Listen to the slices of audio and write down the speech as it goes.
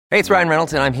Hey, it's Ryan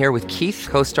Reynolds, and I'm here with Keith,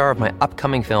 co-star of my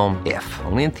upcoming film, If,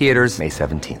 only in theaters May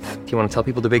 17th. Do you want to tell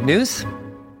people the big news?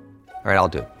 All right, I'll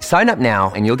do it. Sign up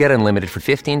now and you'll get unlimited for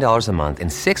 $15 a month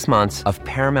and 6 months of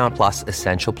Paramount Plus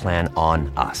Essential Plan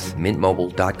on us.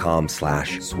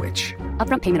 MintMobile.com/switch.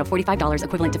 Upfront payment of $45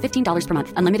 equivalent to $15 per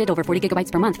month. Unlimited over 40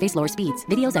 gigabytes per month. Face lower speeds.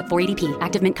 Videos at 480p.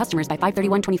 Active Mint customers by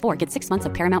 531.24 get 6 months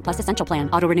of Paramount Plus Essential Plan.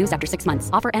 Auto renews after 6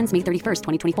 months. Offer ends May 31st,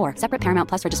 2024. Separate Paramount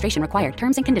Plus registration required.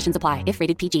 Terms and conditions apply if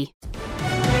rated PG.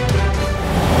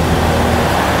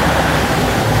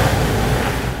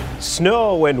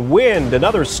 Snow and wind,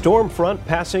 another storm front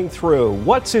passing through.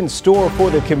 What's in store for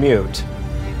the commute?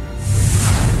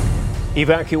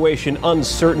 Evacuation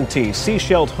uncertainty.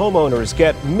 Sea-Shelled homeowners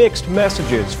get mixed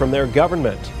messages from their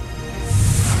government.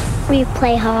 We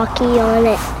play hockey on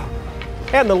it.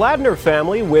 And the Ladner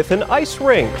family with an ice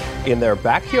rink in their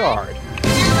backyard.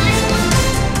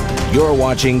 You're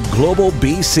watching Global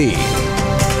BC.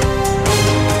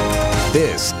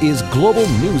 This is Global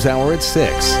News Hour at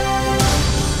 6.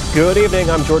 Good evening,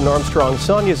 I'm Jordan Armstrong.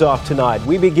 Sonia's off tonight.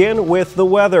 We begin with the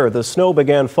weather. The snow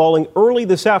began falling early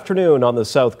this afternoon on the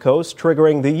south coast,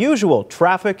 triggering the usual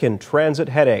traffic and transit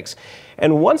headaches.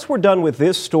 And once we're done with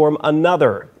this storm,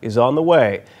 another is on the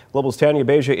way. Global's Tanya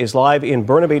Beja is live in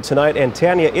Burnaby tonight. And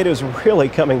Tanya, it is really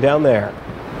coming down there.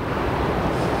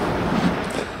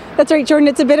 That's right, Jordan.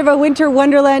 It's a bit of a winter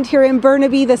wonderland here in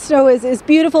Burnaby. The snow is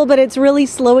beautiful, but it's really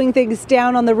slowing things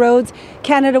down on the roads.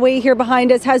 Canada Way here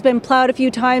behind us has been plowed a few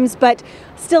times, but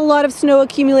still a lot of snow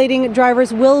accumulating.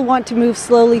 Drivers will want to move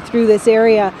slowly through this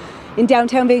area. In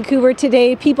downtown Vancouver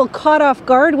today, people caught off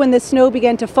guard when the snow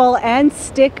began to fall and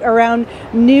stick around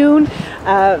noon.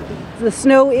 The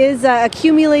snow is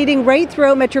accumulating right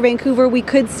throughout Metro Vancouver. We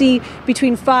could see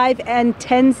between 5 and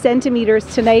 10 centimeters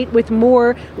tonight, with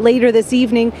more later this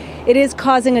evening. It is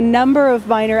causing a number of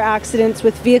minor accidents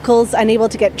with vehicles unable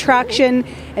to get traction,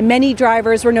 and many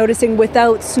drivers were noticing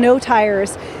without snow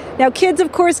tires. Now, kids,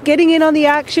 of course, getting in on the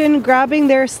action, grabbing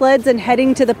their sleds and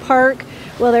heading to the park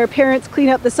while their parents clean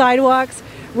up the sidewalks.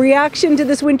 Reaction to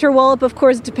this winter wallop, of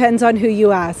course, depends on who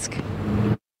you ask.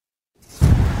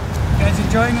 Guys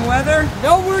enjoying the weather?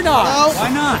 No, we're not. No. Why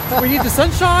not? We need the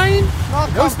sunshine.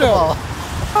 No snow.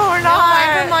 Oh, we're not. No,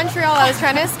 I'm from Montreal. I was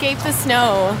trying to escape the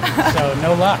snow. So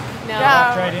no luck. No.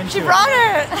 Walked right into She brought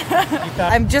it.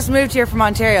 I'm just moved here from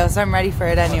Ontario, so I'm ready for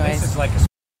it anyways. This is like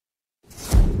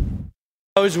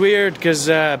It was weird because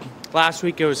last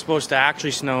week it was supposed to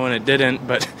actually snow and it didn't,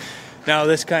 but now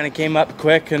this kind of came up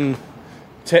quick and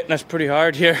it's hitting us pretty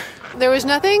hard here. There was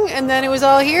nothing, and then it was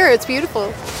all here. It's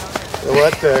beautiful.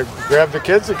 What? Grab the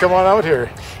kids and come on out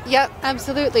here. Yep,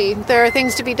 absolutely. There are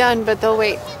things to be done, but they'll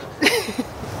wait.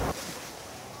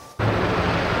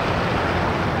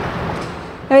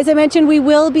 As I mentioned, we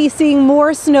will be seeing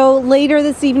more snow later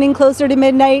this evening, closer to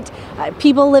midnight.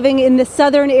 People living in the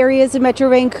southern areas of Metro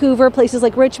Vancouver, places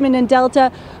like Richmond and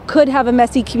Delta, could have a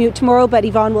messy commute tomorrow, but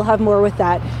Yvonne will have more with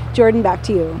that. Jordan, back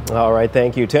to you. All right,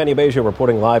 thank you. Tanya Beja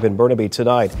reporting live in Burnaby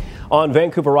tonight. On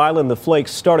Vancouver Island, the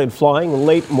flakes started flying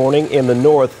late morning in the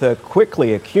north,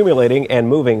 quickly accumulating and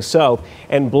moving south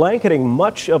and blanketing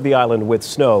much of the island with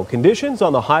snow. Conditions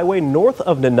on the highway north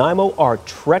of Nanaimo are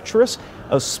treacherous,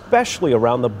 especially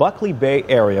around the Buckley Bay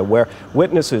area, where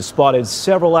witnesses spotted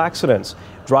several accidents.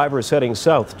 Drivers heading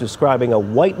south describing a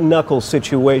white-knuckle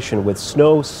situation with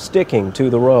snow sticking to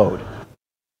the road.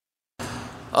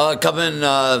 Coming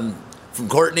from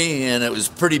Courtney, and it was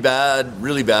pretty bad,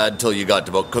 really bad, till you got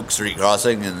to about Cook Street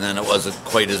crossing, and then it wasn't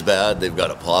quite as bad. They've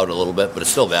got it plowed a little bit, but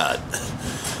it's still bad.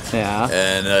 Yeah.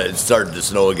 And it started to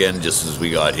snow again just as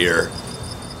we got here.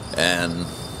 And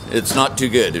it's not too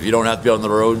good. If you don't have to be on the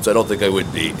roads, I don't think I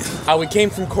would be. We came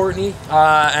from Courtney,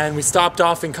 and we stopped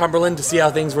off in Cumberland to see how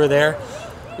things were there.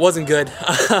 Wasn't good.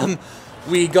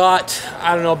 We got,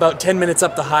 about 10 minutes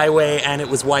up the highway, and it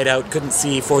was white out. Couldn't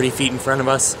see 40 feet in front of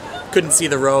us. Couldn't see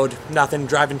the road. Nothing.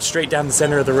 Driving straight down the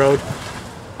center of the road.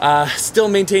 Still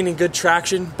maintaining good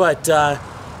traction, but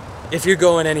if you're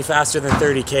going any faster than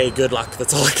 30K, good luck.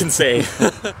 That's all I can say.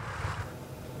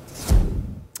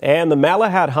 And the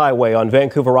Malahat Highway on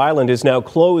Vancouver Island is now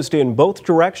closed in both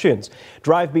directions.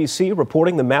 Drive BC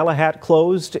reporting the Malahat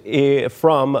closed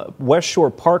from West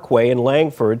Shore Parkway in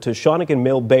Langford to Shawnigan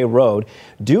Mill Bay Road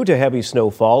due to heavy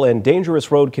snowfall and dangerous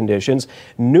road conditions.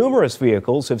 Numerous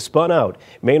vehicles have spun out.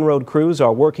 Main road crews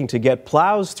are working to get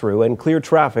plows through and clear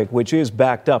traffic, which is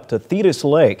backed up to Thetis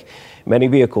Lake. Many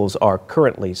vehicles are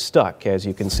currently stuck, as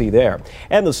you can see there.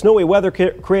 And the snowy weather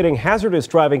creating hazardous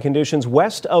driving conditions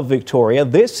west of Victoria.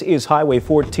 This is Highway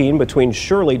 14 between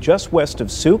Shirley, just west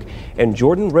of Souk, and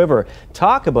Jordan River.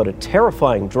 Talk about a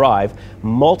terrifying drive.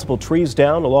 Multiple trees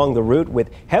down along the route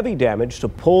with heavy damage to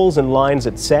poles and lines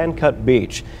at Sandcut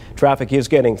Beach. Traffic is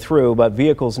getting through, but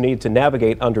vehicles need to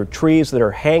navigate under trees that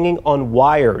are hanging on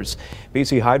wires.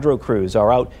 BC Hydro crews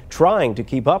are out trying to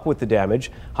keep up with the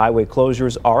damage. Highway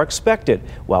closures are expected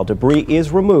while debris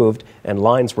is removed and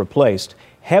lines replaced.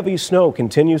 Heavy snow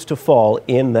continues to fall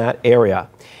in that area.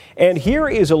 And here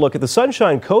is a look at the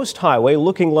Sunshine Coast Highway,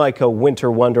 looking like a winter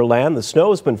wonderland. The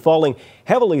snow has been falling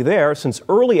heavily there since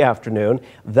early afternoon.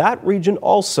 That region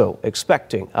also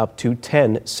expecting up to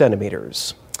 10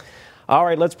 centimeters. All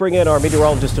right, let's bring in our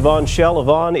meteorologist, Yvonne Shell.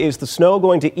 Yvonne, is the snow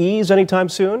going to ease anytime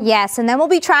soon? Yes, and then we'll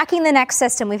be tracking the next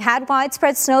system. We've had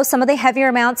widespread snow. Some of the heavier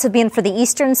amounts have been for the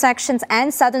eastern sections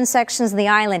and southern sections of the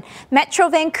island. Metro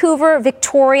Vancouver,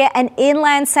 Victoria, and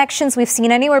inland sections, we've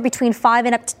seen anywhere between 5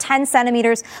 and up to 10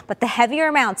 centimeters. But the heavier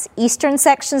amounts, eastern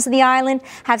sections of the island,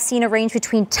 have seen a range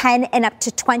between 10 and up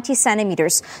to 20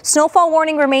 centimeters. Snowfall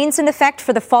warning remains in effect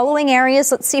for the following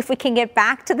areas. Let's see if we can get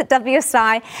back to the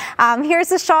WSI.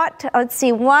 Here's a shot. Let's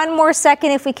see, one more second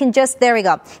if we can just, there we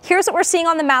go. Here's what we're seeing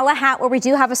on the Malahat, where we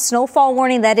do have a snowfall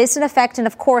warning that is in effect. And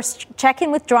of course, check in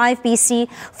with Drive BC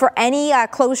for any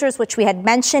closures which we had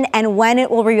mentioned and when it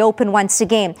will reopen once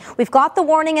again. We've got the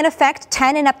warning in effect,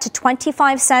 10 and up to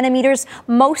 25 centimeters.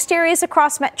 Most areas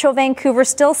across Metro Vancouver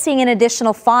still seeing an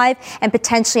additional 5 and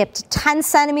potentially up to 10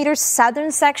 centimeters.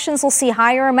 Southern sections will see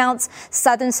higher amounts.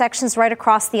 Southern sections right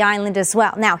across the island as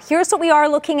well. Now, here's what we are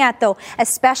looking at, though,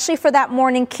 especially for that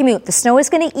morning commute. The snow is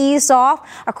going to ease off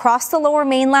across the lower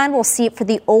mainland. We'll see it for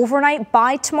the overnight.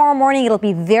 By tomorrow morning, it'll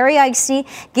be very icy.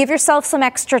 Give yourself some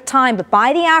extra time. But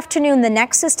by the afternoon, the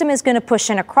next system is going to push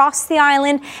in across the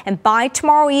island. And by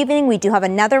tomorrow evening, we do have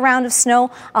another round of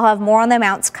snow. I'll have more on the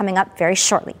amounts coming up very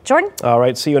shortly. Jordan? All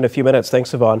right. See you in a few minutes.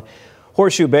 Thanks, Yvonne.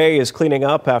 Horseshoe Bay is cleaning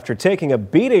up after taking a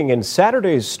beating in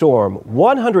Saturday's storm.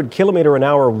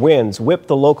 100-kilometer-an-hour winds whipped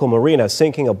the local marina,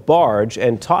 sinking a barge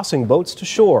and tossing boats to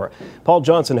shore. Paul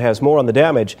Johnson has more on the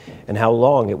damage and how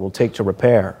long it will take to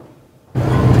repair.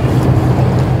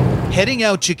 Heading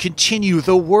out to continue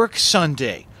the work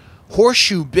Sunday,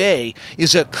 Horseshoe Bay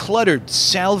is a cluttered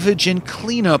salvage and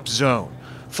cleanup zone,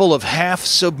 full of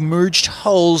half-submerged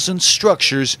hulls and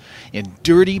structures and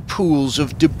dirty pools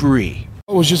of debris.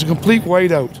 It was just a complete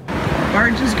whiteout.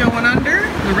 Barges going under,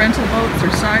 the rental boats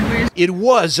are sideways. It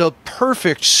was a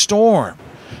perfect storm.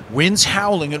 Winds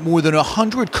howling at more than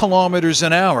 100 kilometers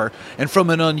an hour and from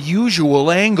an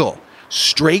unusual angle,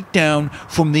 straight down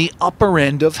from the upper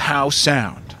end of Howe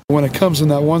Sound. When it comes in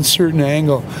that one certain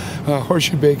angle,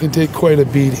 Horseshoe Bay can take quite a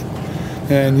beating.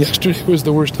 And yesterday was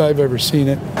the worst I've ever seen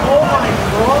it. Oh my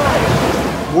God!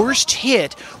 Worst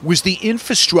hit was the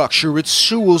infrastructure at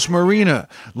Sewell's Marina,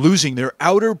 losing their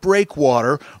outer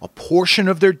breakwater, a portion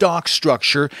of their dock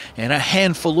structure, and a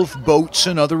handful of boats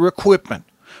and other equipment.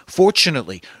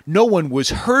 Fortunately, no one was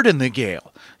hurt in the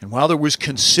gale, and while there was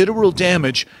considerable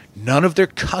damage, none of their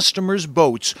customers'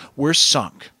 boats were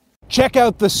sunk. Check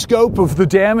out the scope of the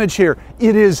damage here.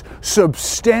 It is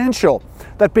substantial.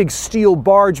 That big steel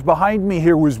barge behind me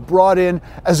here was brought in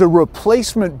as a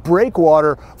replacement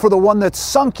breakwater for the one that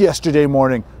sunk yesterday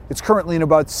morning. It's currently in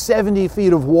about 70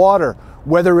 feet of water.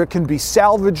 Whether it can be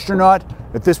salvaged or not,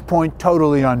 at this point,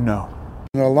 totally unknown.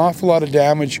 An awful lot of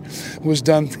damage was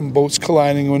done from boats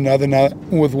colliding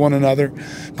with one another,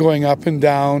 going up and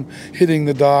down, hitting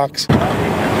the docks.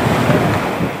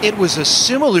 It was a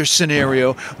similar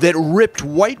scenario that ripped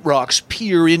White Rock's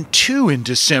Pier in two in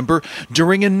December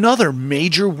during another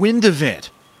major wind event.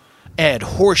 Add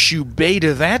Horseshoe Bay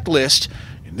to that list,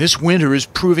 and this winter is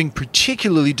proving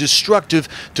particularly destructive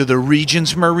to the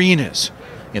region's marinas,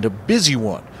 and a busy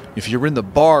one if you're in the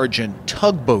barge and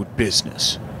tugboat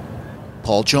business.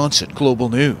 Paul Johnson, Global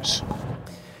News.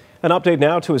 An update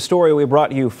now to a story we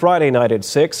brought you Friday night at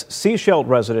 6. Sechelt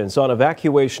residents on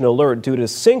evacuation alert due to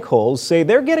sinkholes say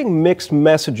they're getting mixed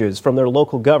messages from their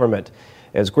local government.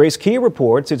 As Grace Key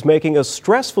reports, it's making a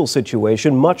stressful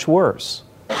situation much worse.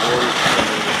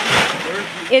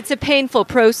 It's a painful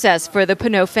process for the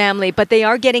Pinot family, but they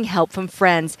are getting help from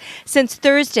friends. Since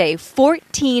Thursday,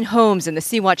 14 homes in the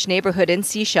Sea-Watch neighborhood in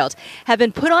Sechelt have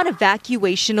been put on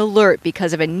evacuation alert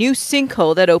because of a new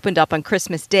sinkhole that opened up on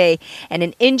Christmas Day, and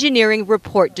an engineering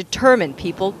report determined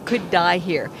people could die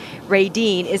here. Ray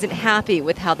Dean isn't happy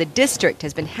with how the district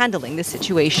has been handling the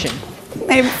situation.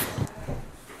 They've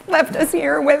left us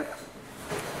here with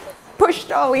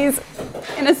pushed always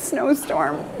in a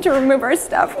snowstorm to remove our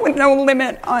stuff with no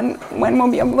limit on when we'll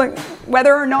be able to,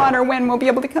 whether or not or when we'll be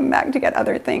able to come back to get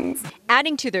other things.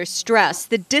 Adding to their stress,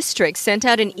 the district sent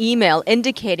out an email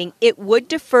indicating it would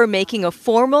defer making a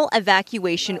formal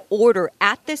evacuation order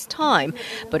at this time,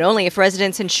 but only if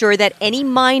residents ensure that any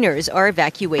minors are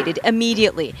evacuated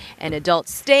immediately, and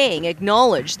adults staying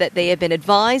acknowledge that they have been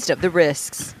advised of the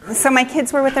risks. So my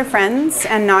kids were with their friends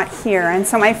and not here, and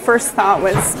so my first thought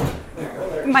was,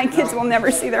 my kids will never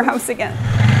see their house again.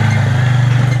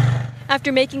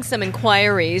 After making some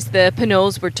inquiries, the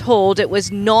Pinauds were told it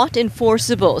was not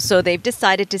enforceable, so they've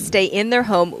decided to stay in their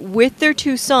home with their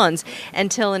two sons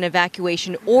until an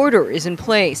evacuation order is in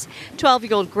place.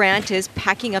 12-year-old Grant is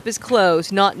packing up his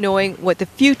clothes, not knowing what the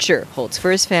future holds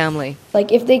for his family.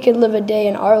 Like, if they could live a day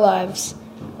in our lives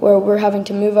where we're having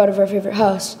to move out of our favorite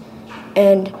house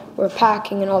and we're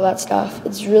packing and all that stuff,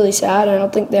 it's really sad. I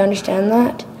don't think they understand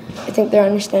that. I think they're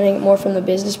understanding it more from the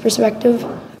business perspective.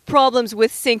 Problems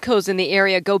with sinkholes in the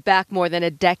area go back more than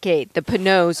a decade. The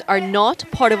Pinauds are not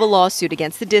part of a lawsuit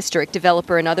against the district,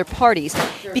 developer, and other parties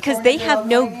because they have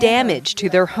no damage to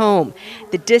their home.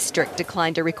 The district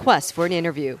declined a request for an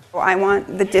interview. I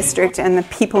want the district and the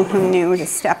people who knew to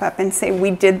step up and say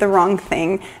we did the wrong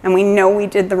thing, and we know we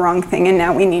did the wrong thing, and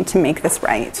now we need to make this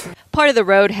right. Part of the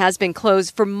road has been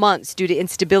closed for months due to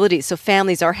instability, so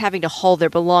families are having to haul their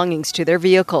belongings to their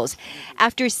vehicles.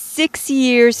 After 6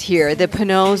 years here, the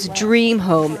Pinauds' dream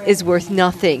home is worth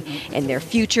nothing and their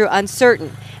future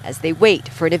uncertain as they wait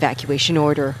for an evacuation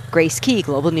order. Grace Key,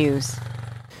 Global News.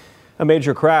 A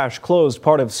major crash closed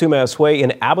part of Sumas Way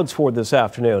in Abbotsford this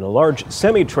afternoon. A large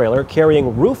semi-trailer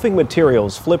carrying roofing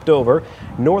materials flipped over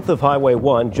north of Highway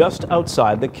 1 just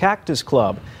outside the Cactus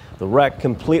Club. The wreck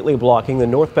completely blocking the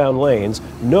northbound lanes.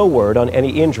 No word on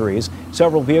any injuries.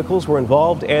 Several vehicles were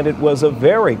involved, and it was a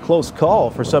very close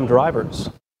call for some drivers.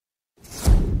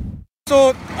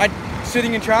 So I'm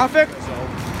sitting in traffic,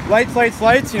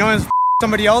 lights, you know, and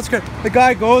somebody else. The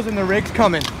guy goes and the rig's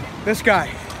coming. This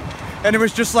guy. And it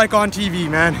was just like on TV,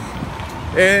 man.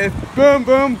 Boom,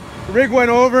 boom, the rig went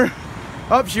over,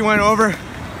 up she went over,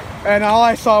 and all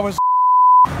I saw was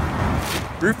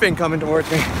roofing coming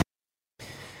towards me.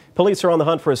 Police are on the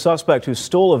hunt for a suspect who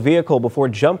stole a vehicle before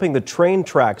jumping the train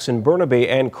tracks in Burnaby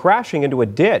and crashing into a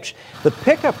ditch. The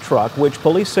pickup truck, which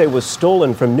police say was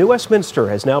stolen from New Westminster,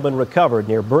 has now been recovered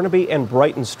near Burnaby and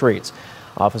Brighton Streets.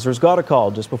 Officers got a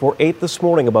call just before 8 this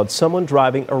morning about someone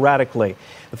driving erratically.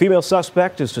 The female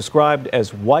suspect is described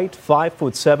as white,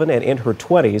 5'7" and in her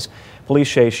 20s.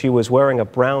 Police say she was wearing a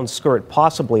brown skirt,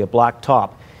 possibly a black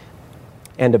top,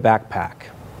 and a backpack.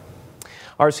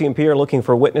 RCMP are looking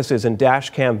for witnesses in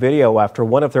dash cam video after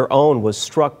one of their own was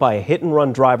struck by a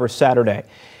hit-and-run driver Saturday.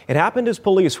 It happened as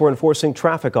police were enforcing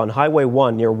traffic on Highway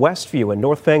 1 near Westview in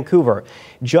North Vancouver.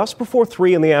 Just before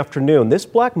 3 in the afternoon, this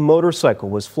black motorcycle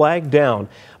was flagged down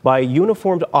by a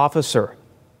uniformed officer.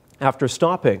 After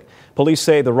stopping, police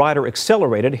say the rider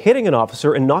accelerated, hitting an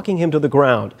officer and knocking him to the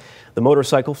ground. The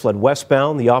motorcycle fled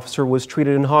westbound. The officer was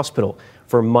treated in hospital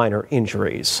for minor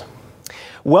injuries.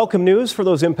 Welcome news for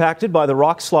those impacted by the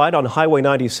rock slide on Highway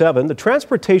 97. The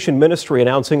Transportation Ministry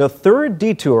announcing a third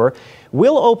detour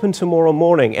will open tomorrow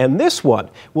morning, and this one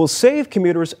will save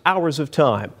commuters hours of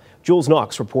time. Jules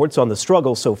Knox reports on the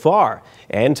struggle so far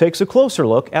and takes a closer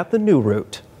look at the new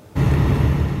route.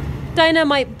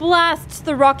 Dynamite blasts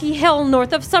the rocky hill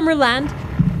north of Summerland,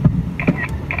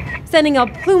 sending a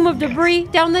plume of debris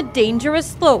down the dangerous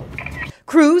slope.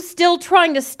 Crews still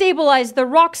trying to stabilize the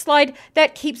rock slide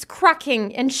that keeps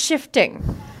cracking and shifting.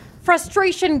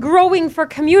 Frustration growing for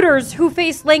commuters who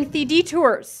face lengthy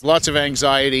detours. Lots of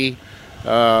anxiety.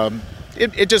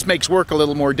 It just makes work a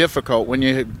little more difficult when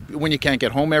you can't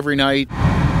get home every night.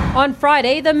 On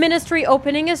Friday, the ministry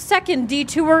opening a second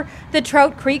detour, the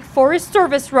Trout Creek Forest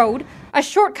Service Road, a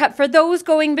shortcut for those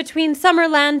going between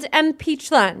Summerland and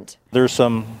Peachland. There's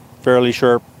some fairly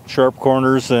sharp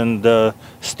corners and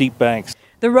steep banks.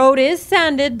 The road is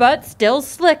sanded, but still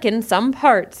slick in some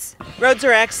parts. Roads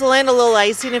are excellent, a little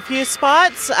icy in a few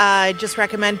spots. I just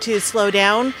recommend to slow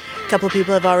down. A couple of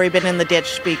people have already been in the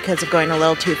ditch because of going a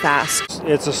little too fast.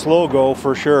 It's a slow go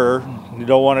for sure. You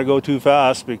don't want to go too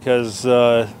fast because,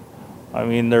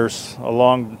 there's a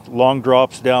long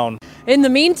drops down. In the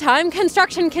meantime,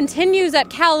 construction continues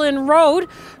at Callan Road.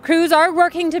 Crews are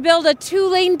working to build a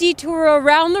 2-lane detour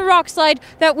around the rock slide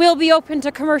that will be open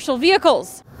to commercial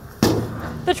vehicles.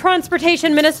 The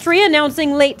Transportation Ministry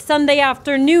announcing late Sunday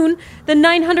afternoon the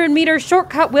 900-meter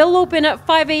shortcut will open at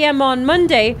 5 a.m. on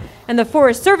Monday, and the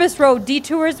Forest Service Road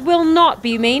detours will not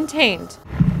be maintained.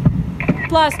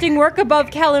 Blasting work above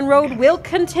Callan Road will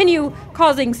continue,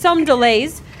 causing some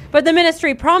delays. But the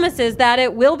ministry promises that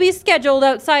it will be scheduled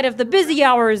outside of the busy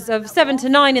hours of 7 to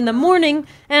 9 in the morning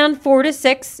and 4 to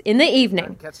 6 in the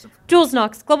evening. Jules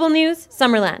Knox, Global News,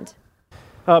 Summerland.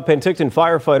 A Penticton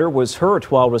firefighter was hurt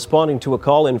while responding to a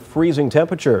call in freezing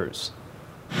temperatures.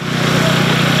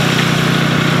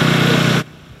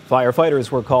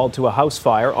 Firefighters were called to a house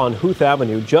fire on Huth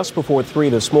Avenue just before 3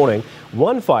 this morning.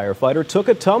 One firefighter took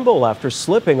a tumble after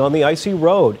slipping on the icy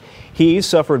road. He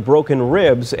suffered broken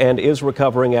ribs and is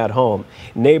recovering at home.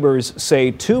 Neighbors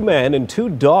say 2 men and 2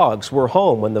 dogs were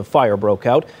home when the fire broke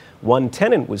out. One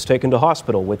tenant was taken to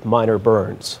hospital with minor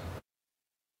burns.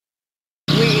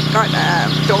 We got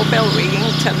a doorbell ringing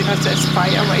telling us there's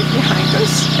fire right behind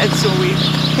us, and so we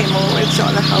came over and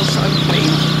saw the house on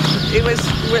flame. It was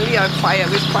really on fire. It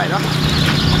was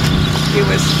it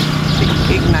was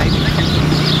igniting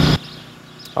completely.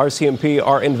 RCMP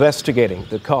are investigating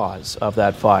the cause of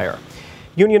that fire.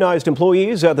 Unionized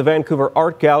employees at the Vancouver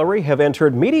Art Gallery have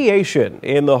entered mediation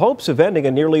in the hopes of ending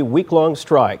a nearly week-long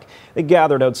strike. They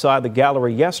gathered outside the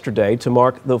gallery yesterday to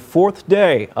mark the 4th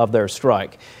day of their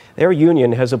strike. Their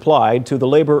union has applied to the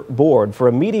Labor Board for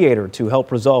a mediator to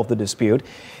help resolve the dispute.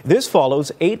 This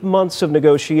follows 8 months of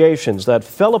negotiations that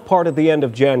fell apart at the end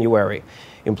of January.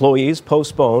 Employees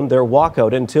postponed their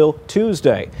walkout until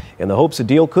Tuesday in the hopes a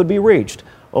deal could be reached,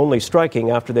 only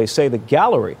striking after they say the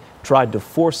gallery tried to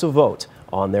force a vote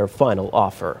on their final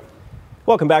offer.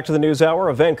 Welcome back to the News Hour.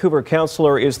 A Vancouver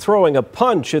councillor is throwing a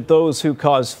punch at those who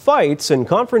cause fights and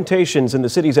confrontations in the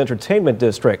city's entertainment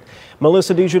district.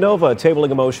 Melissa DeGenova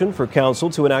tabling a motion for council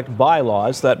to enact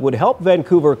bylaws that would help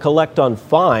Vancouver collect on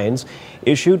fines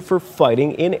issued for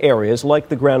fighting in areas like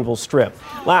the Granville Strip.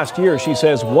 Last year, she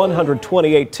says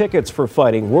 128 tickets for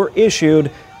fighting were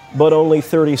issued, but only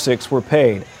 36 were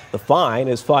paid. The fine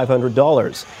is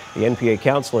 $500. The NPA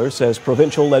councillor says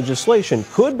provincial legislation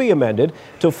could be amended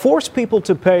to force people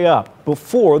to pay up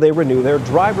before they renew their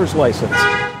driver's license,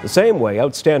 the same way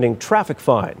outstanding traffic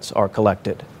fines are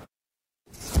collected.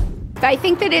 I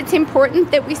think that it's important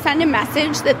that we send a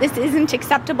message that this isn't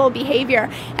acceptable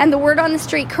behavior. And the word on the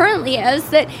street currently is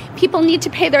that people need to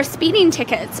pay their speeding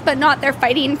tickets, but not their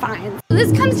fighting fines.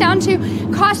 This comes down to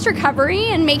cost recovery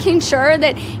and making sure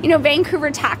that,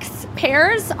 Vancouver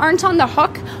taxpayers aren't on the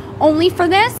hook only for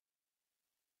this.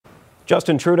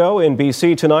 Justin Trudeau in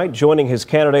BC tonight, joining his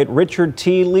candidate Richard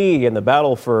T. Lee in the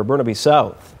battle for Burnaby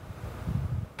South.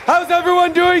 How's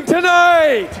everyone doing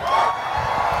tonight?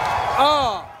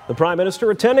 The Prime Minister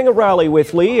attending a rally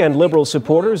with Lee and Liberal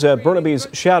supporters at Burnaby's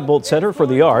Shadbolt Centre for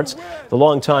the Arts. The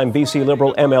longtime BC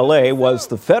Liberal MLA was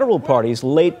the Federal Party's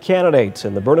late candidate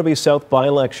in the Burnaby South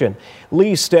by-election.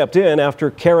 Lee stepped in after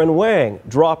Karen Wang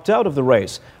dropped out of the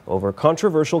race over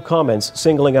controversial comments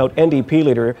singling out NDP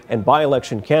leader and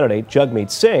by-election candidate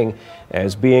Jagmeet Singh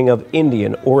as being of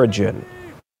Indian origin.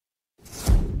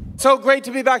 So great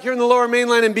to be back here in the Lower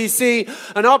Mainland in BC,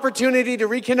 an opportunity to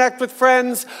reconnect with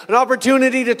friends, an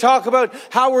opportunity to talk about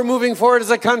how we're moving forward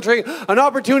as a country, an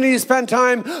opportunity to spend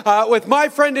time with my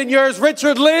friend and yours,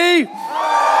 Richard Lee, and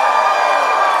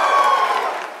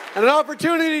an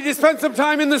opportunity to spend some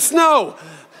time in the snow.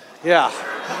 Yeah.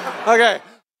 Okay.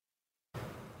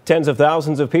 Tens of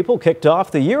thousands of people kicked off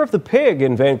the Year of the Pig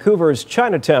in Vancouver's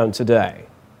Chinatown today.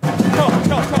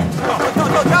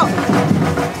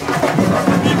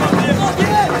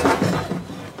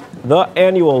 The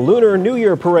annual Lunar New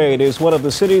Year Parade is one of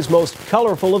the city's most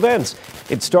colorful events.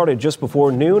 It started just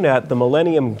before noon at the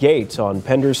Millennium Gate on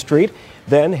Pender Street,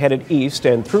 then headed east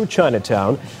and through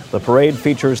Chinatown. The parade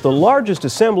features the largest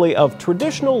assembly of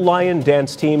traditional lion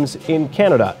dance teams in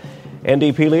Canada.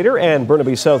 NDP leader and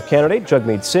Burnaby South candidate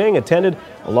Jagmeet Singh attended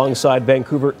alongside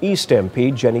Vancouver East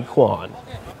MP Jenny Kwan.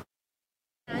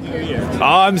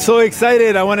 I'm so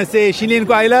excited. I want to say Shinin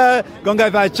Kwaila,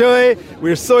 Gongai Pachoy.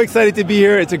 We're so excited to be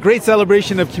here. It's a great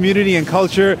celebration of community and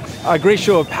culture, a great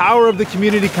show of power of the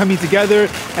community coming together,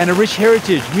 and a rich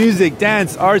heritage, music,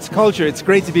 dance, arts, culture. It's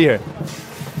great to be here.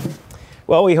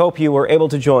 Well, we hope you were able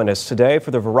to join us today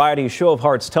for the Variety Show of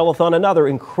Hearts Telethon, another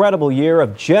incredible year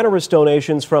of generous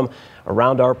donations from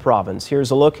around our province.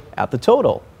 Here's a look at the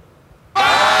total.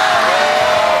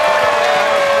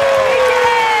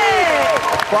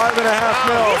 $5.5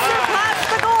 million. Surpassed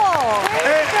the goal.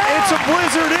 It's a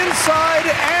blizzard inside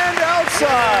and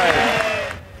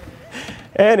outside.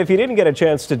 And if you didn't get a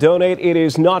chance to donate, it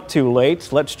is not too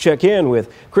late. Let's check in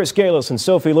with Chris Galis and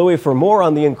Sophie Louis for more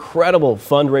on the incredible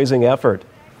fundraising effort.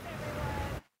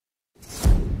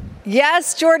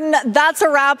 Yes, Jordan, that's a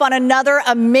wrap on another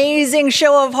amazing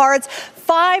show of hearts.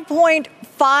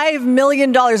 $5.5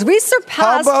 million. We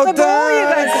surpassed the goal, you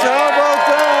guys. How about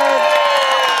that?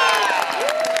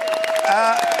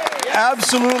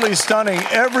 Absolutely stunning.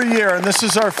 Every year, and this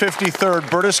is our 53rd,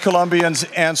 British Columbians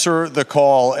answer the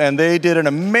call, and they did an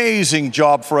amazing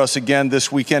job for us again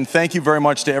this weekend. Thank you very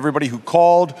much to everybody who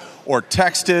called or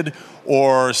texted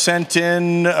or sent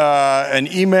in an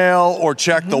email or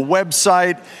checked the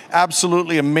website.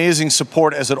 Absolutely amazing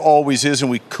support, as it always is, and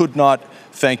we could not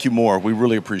thank you more. We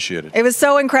really appreciate it. It was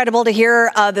so incredible to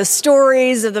hear the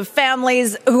stories of the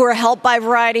families who were helped by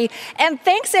Variety. And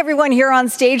thanks everyone here on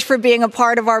stage for being a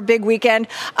part of our big weekend.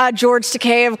 George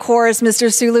Takei, of course,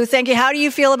 Mr. Sulu, thank you. How do you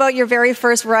feel about your very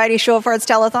first Variety Show of Hearts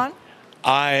telethon?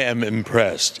 I am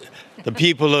impressed. The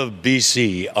people of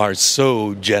BC are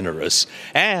so generous,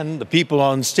 and the people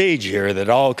on stage here that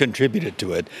all contributed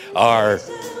to it are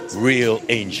real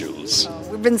angels.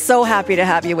 We've been so happy to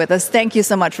have you with us. Thank you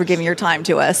so much for giving your time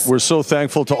to us. We're so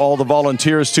thankful to all the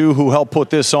volunteers, too, who helped put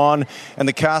this on, and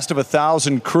the cast of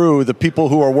 1,000 crew, the people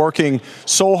who are working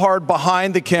so hard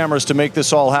behind the cameras to make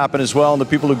this all happen as well, and the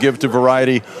people who give to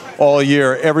Variety all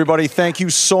year. Everybody, thank you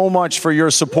so much for your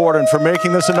support and for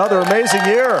making this another amazing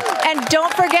year. And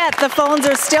don't forget, the phones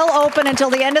are still open until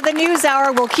the end of the news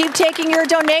hour. We'll keep taking your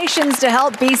donations to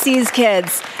help BC's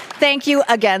kids. Thank you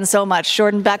again so much.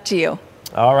 Jordan, back to you.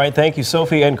 All right, thank you,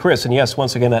 Sophie and Chris. And yes,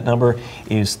 once again, that number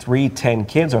is 310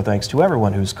 kids. Our thanks to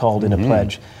everyone who's called in a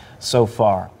pledge so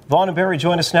far. Vaughn and Barry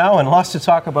join us now, and lots to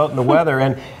talk about in the weather.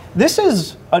 And this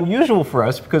is unusual for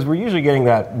us because we're usually getting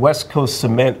that West Coast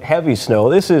cement heavy snow.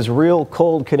 This is real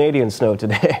cold Canadian snow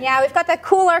today. Yeah, we've got that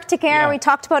cool Arctic air. Yeah. We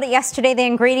talked about it yesterday. The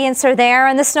ingredients are there,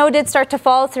 and the snow did start to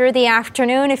fall through the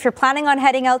afternoon. If you're planning on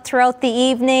heading out throughout the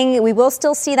evening, we will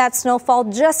still see that snowfall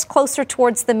just closer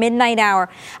towards the midnight hour.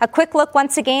 A quick look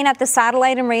once again at the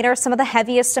satellite and radar. Some of the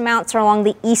heaviest amounts are along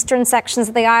the eastern sections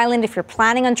of the island. If you're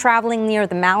planning on traveling near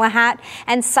the Malahat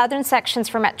and southern sections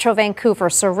for Metro Vancouver,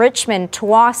 so Richmond,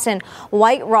 Tsawwassen,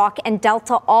 White Rock, and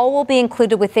Delta all will be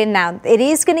included within that. It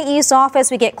is going to ease off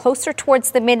as we get closer towards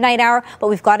the midnight hour, but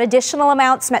we've got additional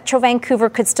amounts. Metro Vancouver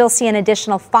could still see an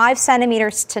additional 5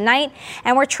 centimeters tonight,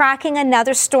 and we're tracking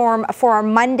another storm for our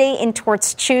Monday in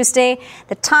towards Tuesday.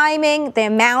 The timing, the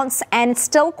amounts, and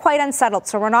still quite unsettled,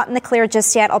 so we're not in the clear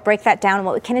just yet. I'll break that down and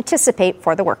what we can anticipate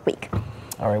for the work week.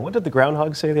 All right, what did the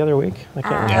groundhog say the other week? I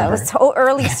can't remember. It was so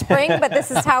early spring, but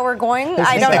this is how we're going.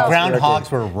 I don't know. The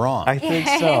groundhogs were wrong. I think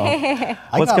so.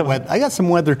 I got some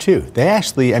weather too. They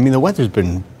actually, the weather's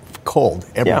been cold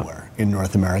everywhere in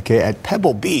North America. At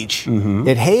Pebble Beach,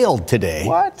 it hailed today.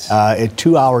 What? A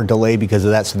 2-hour delay because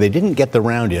of that, so they didn't get the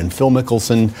round in. Phil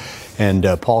Mickelson and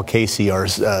Paul Casey are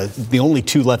the only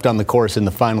two left on the course in the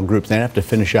final group. They have to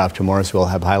finish off tomorrow, so we'll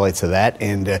have highlights of that.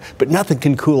 But nothing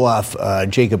can cool off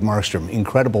Jacob Markstrom.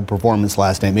 Incredible performance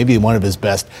last night, maybe one of his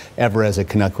best ever as a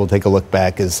Canuck. We'll take a look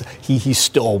back as he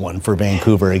stole one for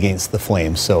Vancouver against the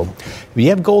Flames. So if you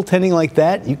have goaltending like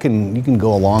that, you can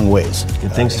go a long ways.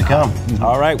 Good things to come.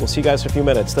 All right, we'll see you guys in a few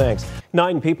minutes. Thanks.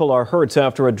 9 people are hurt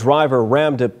after a driver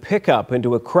rammed a pickup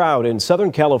into a crowd in Southern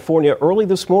California early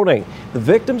this morning. The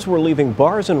victims were leaving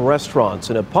bars and restaurants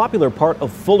in a popular part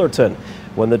of Fullerton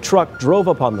when the truck drove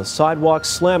up on the sidewalk,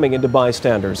 slamming into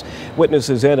bystanders.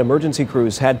 Witnesses and emergency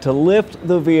crews had to lift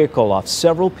the vehicle off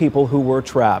several people who were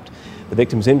trapped. The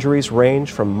victims' injuries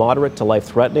range from moderate to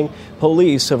life-threatening.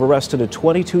 Police have arrested a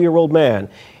 22-year-old man.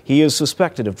 He is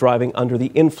suspected of driving under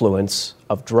the influence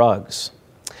of drugs.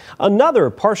 Another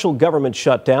partial government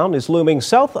shutdown is looming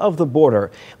south of the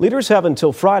border. Leaders have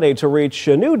until Friday to reach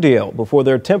a new deal before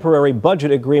their temporary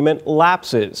budget agreement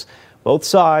lapses. Both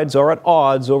sides are at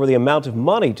odds over the amount of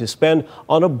money to spend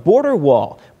on a border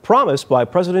wall promised by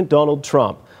President Donald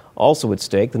Trump. Also at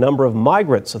stake, the number of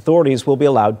migrants authorities will be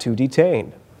allowed to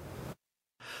detain.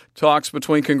 Talks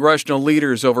between congressional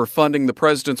leaders over funding the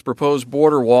president's proposed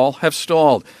border wall have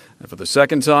stalled. And for the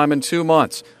second time in 2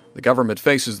 months, the government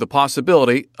faces the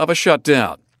possibility of a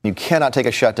shutdown. You cannot take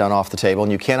a shutdown off the table, and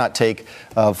you cannot take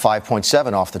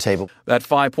 5.7 off the table. That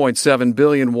 $5.7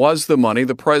 billion was the money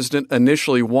the president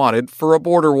initially wanted for a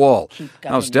border wall.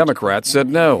 House Democrats said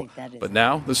no. But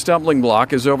now the stumbling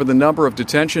block is over the number of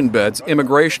detention beds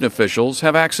immigration officials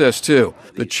have access to.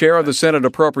 The chair of the Senate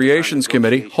Appropriations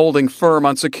Committee holding firm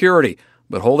on security,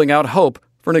 but holding out hope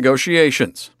for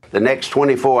negotiations. The next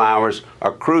 24 hours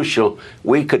are crucial.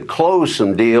 We could close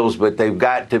some deals, but they've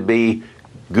got to be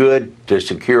good to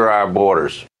secure our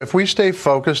borders. If we stay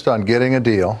focused on getting a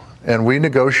deal and we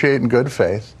negotiate in good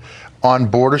faith on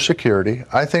border security,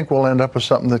 I think we'll end up with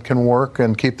something that can work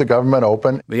and keep the government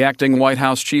open. The acting White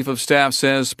House chief of staff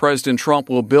says President Trump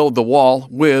will build the wall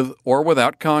with or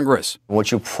without Congress. What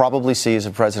you'll probably see is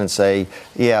the president say,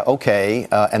 yeah, okay,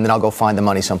 and then I'll go find the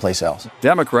money someplace else.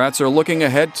 Democrats are looking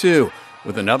ahead, too,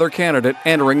 with another candidate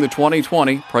entering the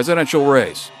 2020 presidential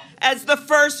race. as the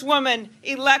first woman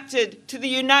elected to the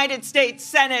United States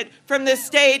Senate from the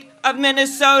state of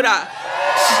Minnesota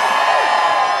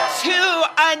to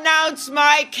announce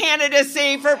my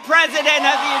candidacy for President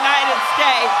of the United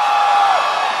States.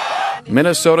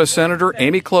 Minnesota Senator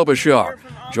Amy Klobuchar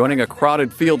joining a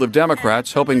crowded field of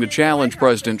Democrats hoping to challenge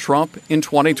President Trump in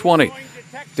 2020.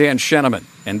 Dan Scheneman,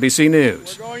 NBC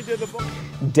News.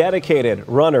 Dedicated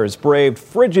runners braved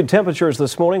frigid temperatures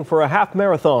this morning for a half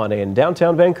marathon in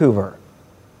downtown Vancouver.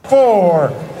 4,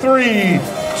 3,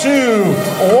 2,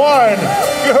 1,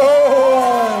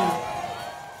 go!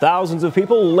 Thousands of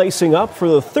people lacing up for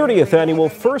the 30th annual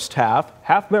First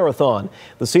Half Marathon.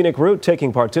 The scenic route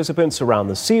taking participants around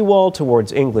the seawall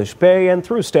towards English Bay and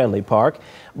through Stanley Park.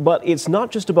 But it's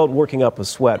not just about working up a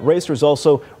sweat. Racers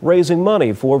also raising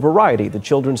money for Variety, the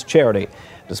children's charity.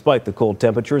 Despite the cold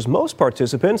temperatures, most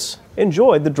participants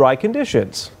enjoyed the dry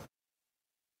conditions.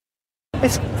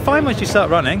 It's fine once you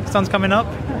start running. Sun's coming up.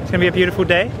 It's going to be a beautiful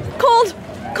day. Cold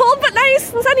but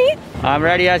nice and sunny. I'm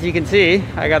ready, as you can see.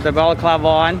 I got the balaclava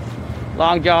on,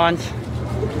 long johns,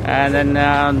 and then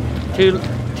two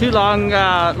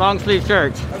long sleeve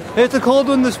shirts. It's a cold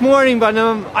one this morning, but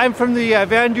I'm from the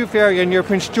Van Doof area near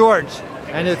Prince George,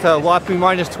 and it's a whopping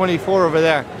minus 24 over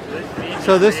there.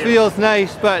 So this feels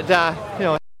nice, but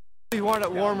you want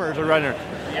it warmer as a runner,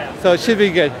 so it should be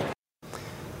good.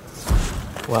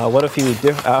 Wow, what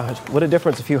a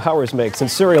difference a few hours makes. In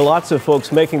Surrey, lots of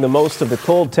folks making the most of the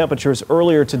cold temperatures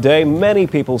earlier today. Many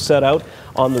people set out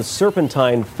on the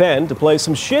Serpentine Fen to play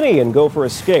some shinny and go for a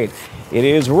skate. It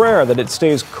is rare that it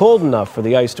stays cold enough for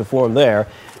the ice to form there,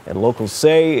 and locals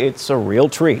say it's a real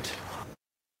treat.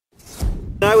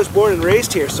 I was born and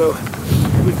raised here, so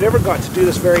we've never got to do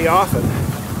this very often.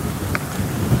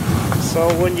 So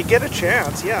when you get a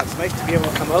chance, yeah, it's nice to be able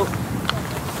to come out.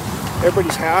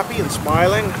 Everybody's happy and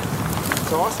smiling.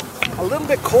 It's awesome. A little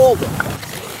bit cold though.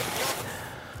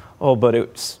 Oh, but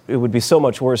it would be so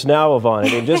much worse now, Yvonne. I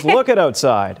mean, just look at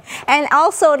outside. And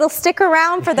also, it'll stick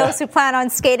around for those who plan on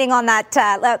skating on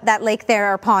that lake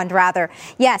there, or pond, rather.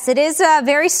 Yes, it is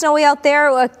very snowy out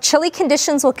there. Chilly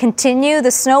conditions will continue.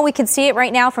 The snow, we can see it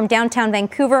right now from downtown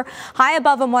Vancouver, high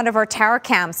above on one of our tower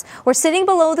cams. We're sitting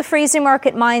below the freezing mark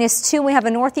at -2. We have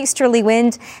a northeasterly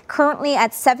wind currently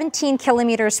at 17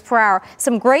 kilometers per hour.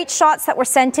 Some great shots that were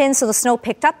sent in, so the snow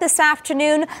picked up this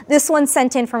afternoon. This one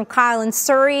sent in from Kyle in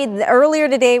Surrey. Earlier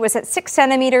today was at 6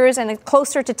 centimeters and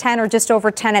closer to 10 or just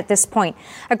over 10 at this point.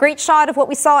 A great shot of what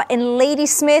we saw in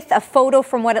Ladysmith, a photo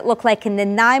from what it looked like in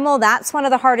Nanaimo. That's one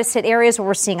of the hardest hit areas where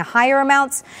we're seeing higher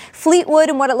amounts. Fleetwood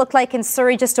and what it looked like in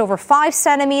Surrey, just over 5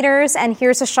 centimeters. And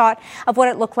here's a shot of what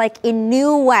it looked like in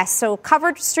New West. So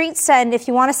covered streets, and if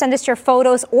you want to send us your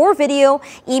photos or video,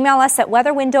 email us at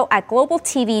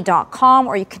weatherwindow@globaltv.com,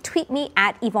 or you can tweet me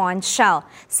at Yvonne Shell.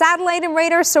 Satellite and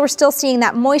radar, so we're still seeing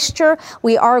that moisture.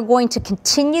 We are going to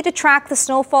continue to track the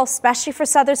snowfall, especially for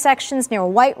southern sections near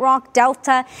White Rock,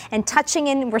 Delta, and touching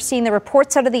in. We're seeing the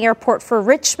reports out of the airport for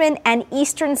Richmond and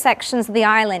eastern sections of the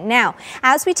island. Now,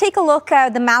 as we take a look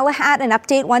at the Malahat and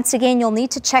update, once again, you'll need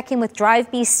to check in with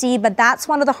Drive BC, but that's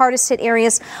one of the hardest hit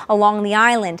areas along the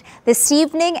island. This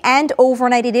evening and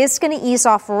overnight, it is going to ease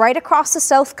off right across the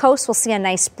south coast. We'll see a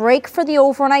nice break for the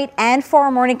overnight and for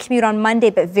our morning commute on Monday,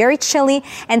 but very chilly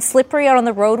and slippery out on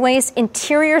the roadways.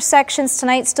 Interior sections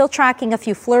tonight, still tracking a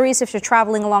few flurries if you're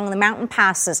traveling along the mountain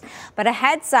passes. But a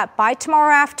heads up, by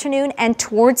tomorrow afternoon and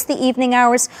towards the evening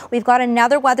hours, we've got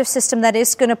another weather system that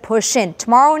is going to push in.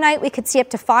 Tomorrow night, we could see up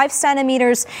to 5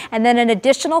 centimeters, and then an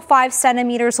additional 5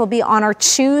 centimeters will be on our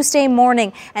Tuesday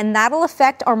morning, and that'll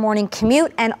affect our morning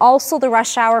commute and also the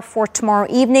rush hour for tomorrow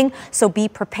evening, so be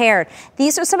prepared.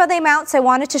 These are some of the amounts I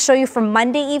wanted to show you for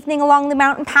Monday evening along the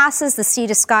mountain passes. The sea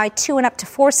to sky 2 and up to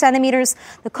 4 centimeters.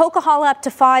 The Coquihalla up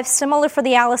to 5, similar for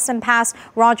the Allison Pass,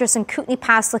 Rogers and Kootenay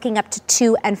Pass looking up to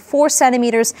 2 and 4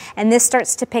 centimeters, and this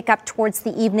starts to pick up towards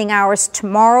the evening hours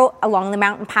tomorrow along the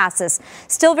mountain passes.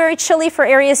 Still very chilly for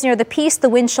areas near the Peace. The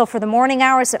wind chill for the morning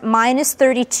hours at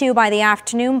 -32 by the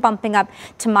afternoon, bumping up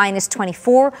to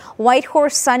 -24.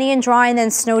 Whitehorse, sunny and dry, and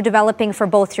then snow developing for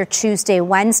both your Tuesday,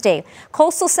 Wednesday.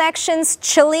 Coastal sections,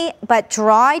 chilly but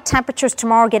dry. Temperatures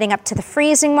tomorrow getting up to the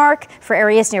freezing mark for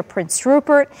areas near Prince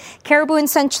Rupert. Caribou and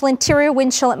Central Interior,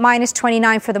 wind chill at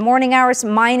 -29 for the morning hours,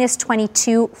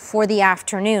 -22 for the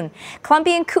afternoon.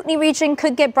 Columbia and Kootenay region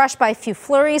could get brushed by a few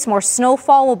flurries. More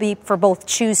snowfall will be for both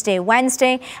Tuesday,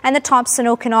 Wednesday, and the Thompson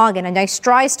Okanagan. A nice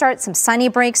dry start, some sunny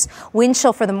breaks. Wind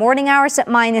chill for the morning hours at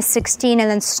 -16, and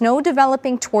then snow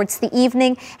developing towards the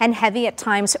evening and heavy at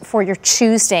times for your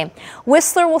Tuesday.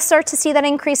 Whistler will start to see that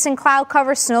increase in cloud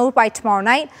cover. Snow by tomorrow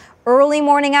night. Early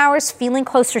morning hours feeling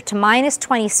closer to minus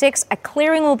 26. A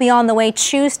clearing will be on the way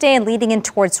Tuesday and leading in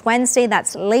towards Wednesday.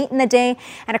 That's late in the day.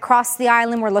 And across the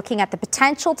island, we're looking at the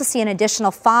potential to see an additional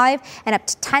 5 and up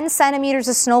to 10 centimeters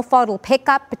of snowfall. It'll pick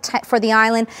up for the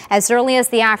island as early as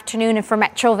the afternoon. And for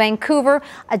Metro Vancouver,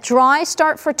 a dry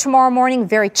start for tomorrow morning.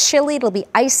 Very chilly. It'll be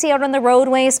icy out on the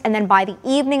roadways. And then by the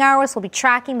evening hours, we'll be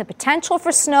tracking the potential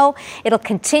for snow. It'll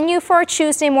continue for our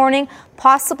Tuesday morning,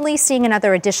 possibly seeing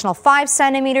another additional 5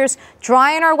 centimeters.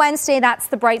 Dry on our Wednesday, that's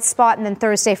the bright spot. And then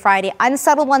Thursday, Friday,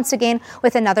 unsettled once again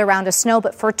with another round of snow.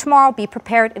 But for tomorrow, be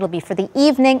prepared. It'll be for the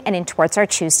evening and in towards our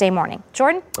Tuesday morning.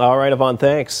 Jordan? All right, Yvonne,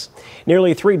 thanks.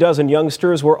 Nearly 36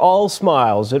 youngsters were all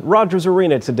smiles at Rogers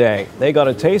Arena today. They got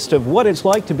a taste of what it's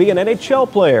like to be an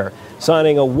NHL player,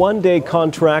 signing a one-day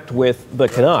contract with the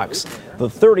Canucks. The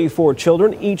 34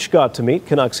 children each got to meet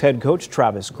Canucks head coach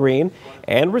Travis Green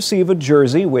and receive a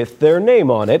jersey with their name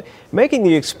on it, making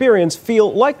the experience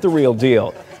feel like the real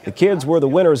deal. The kids were the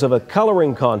winners of a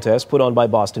coloring contest put on by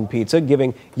Boston Pizza,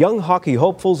 giving young hockey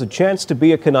hopefuls a chance to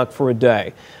be a Canuck for a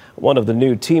day. One of the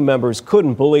new team members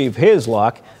couldn't believe his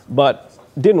luck, but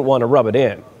didn't want to rub it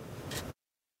in.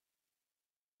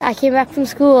 I came back from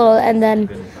school and then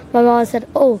my mom said,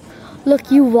 "Oh,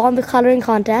 look, you won the coloring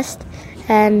contest."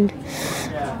 And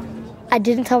I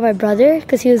didn't tell my brother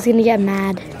because he was going to get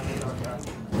mad.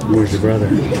 Where's your brother?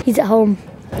 He's at home.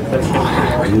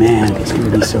 Oh, man, he's going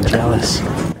to be so jealous.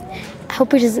 I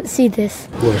hope he doesn't see this.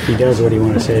 Well, if he does, what do you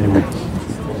want to say to him?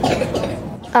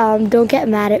 Don't get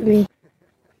mad at me.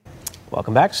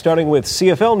 Welcome back, starting with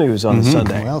CFL news on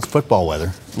Sunday. Well, it's football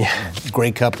weather. Yeah.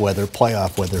 Grey Cup weather,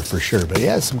 playoff weather for sure. But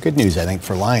yeah, some good news, I think,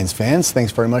 for Lions fans.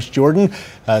 Thanks very much, Jordan.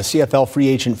 CFL free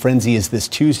agent frenzy is this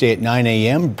Tuesday at 9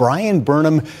 a.m. Brian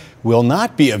Burnham will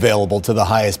not be available to the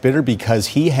highest bidder because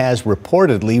he has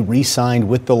reportedly re-signed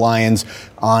with the Lions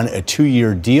on a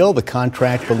 2-year deal. The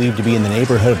contract believed to be in the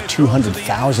neighborhood of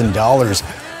 $200,000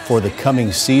 for the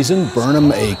coming season.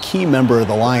 Burnham, a key member of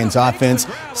the Lions offense,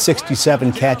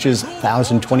 67 catches,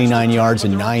 1,029 yards,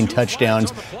 and 9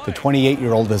 touchdowns. The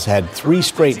 28-year-old has had 3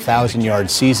 straight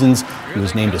 1,000-yard seasons. He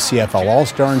was named a CFL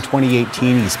All-Star in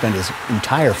 2018. He spent his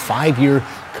entire 5-year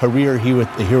career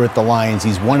here at the Lions.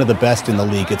 He's one of the best in the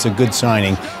league. It's a good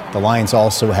signing. The Lions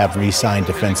also have re-signed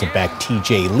defensive back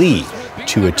TJ Lee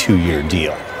to a 2-year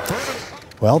deal.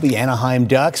 Well, the Anaheim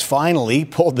Ducks finally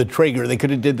pulled the trigger. They could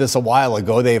have did this a while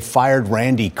ago. They have fired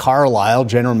Randy Carlyle.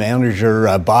 General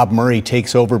manager Bob Murray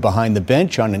takes over behind the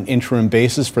bench on an interim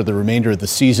basis for the remainder of the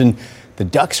season. The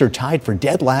Ducks are tied for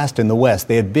dead last in the West.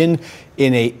 They have been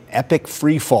in an epic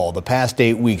free fall the past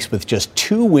 8 weeks with just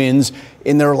 2 wins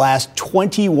in their last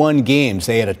 21 games.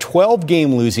 They had a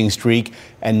 12-game losing streak,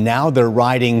 and now they're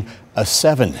riding a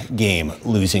 7-game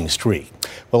losing streak.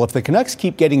 Well, if the Canucks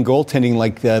keep getting goaltending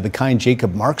like the kind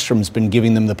Jacob Markstrom's been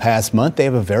giving them the past month, they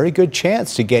have a very good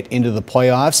chance to get into the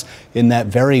playoffs in that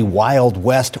very Wild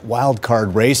West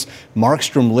wildcard race.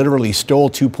 Markstrom literally stole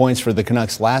 2 points for the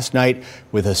Canucks last night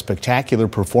with a spectacular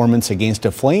performance against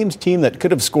a Flames team that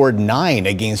could have scored 9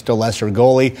 against a lesser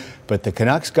goalie. But the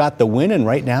Canucks got the win, and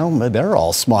right now they're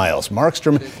all smiles.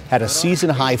 Markstrom had a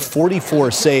season-high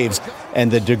 44 saves,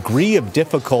 and the degree of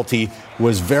difficulty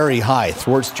was very high.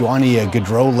 Thwarts Johnny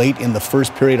Gaudreau late in the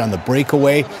first period on the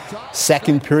breakaway.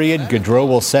 Second period, Gaudreau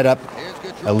will set up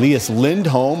Elias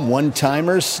Lindholm,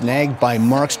 one-timer, snagged by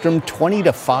Markstrom.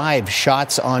 20-5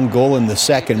 shots on goal in the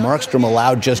second. Markstrom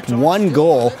allowed just 1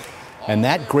 goal, and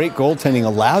that great goaltending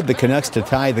allowed the Canucks to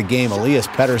tie the game. Elias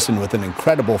Pettersson with an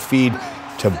incredible feed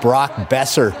to Brock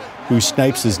Besser, who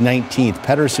snipes his 19th.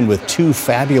 Pettersson with 2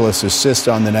 fabulous assists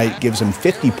on the night gives him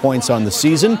 50 points on the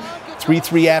season.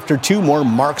 3-3 after 2, more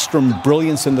Markstrom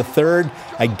brilliance in the third.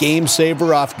 A game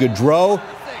saver off Gaudreau.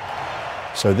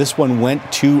 So this one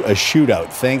went to a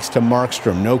shootout thanks to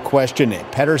Markstrom, no question.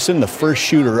 Pettersson, the first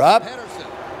shooter up,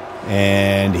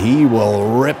 and he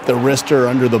will rip the wrister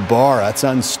under the bar. That's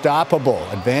unstoppable.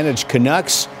 Advantage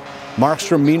Canucks.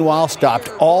 Markstrom, meanwhile, stopped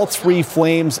all 3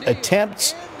 Flames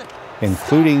attempts,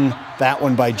 including that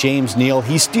one by James Neal.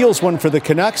 He steals one for the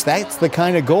Canucks. That's the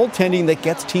kind of goaltending that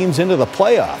gets teams into the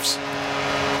playoffs.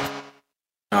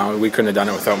 We couldn't have done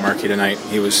it without Marky tonight.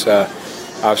 He was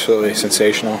absolutely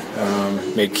sensational.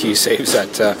 Made key saves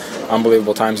at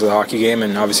unbelievable times of the hockey game,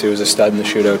 and obviously was a stud in the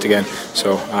shootout again.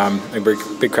 So a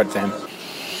big credit to him.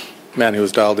 Man, he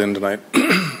was dialed in tonight.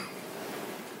 I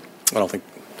don't think...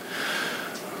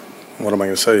 What am I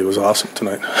going to say? He was awesome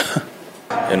tonight.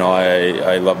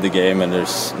 I love the game, and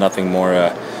there's nothing more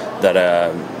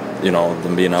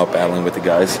than being out battling with the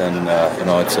guys. And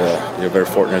it's you're very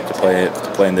fortunate to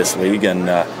play in this league, and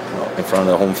in front of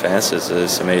the home fans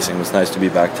is amazing. It was nice to be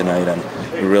back tonight,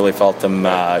 and we really felt them,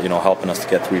 helping us to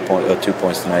get 2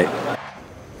 points tonight.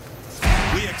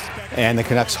 And the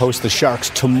Canucks host the Sharks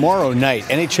tomorrow night.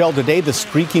 NHL today, the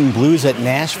streaking Blues at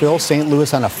Nashville. St.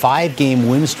 Louis on a 5-game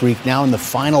win streak, now in the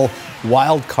final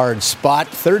wild card spot.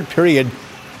 Third period,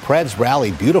 Preds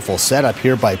rally. Beautiful setup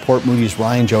here by Port Moody's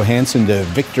Ryan Johansson to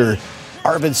Victor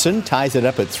Arvidsson. Ties it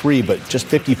up at 3, but just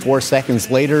 54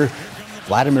 seconds later,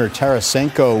 Vladimir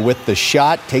Tarasenko with the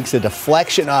shot. Takes a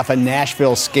deflection off a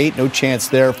Nashville skate. No chance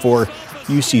there for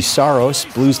UC Saros.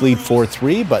 Blues lead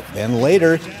 4-3, but then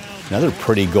later, another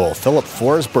pretty goal. Philip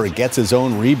Forsberg gets his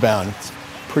own rebound.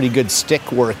 Pretty good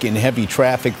stick work in heavy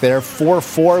traffic there.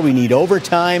 4-4. We need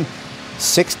overtime.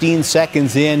 16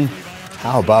 seconds in.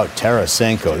 How about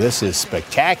Tarasenko? This is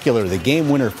spectacular. The game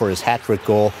winner for his hat-trick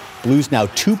goal. Blues now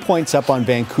 2 points up on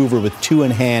Vancouver with 2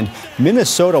 in hand.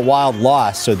 Minnesota Wild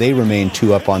lost, so they remain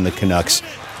 2 up on the Canucks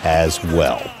as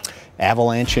well.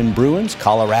 Avalanche and Bruins,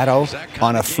 Colorado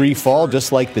on a free fall,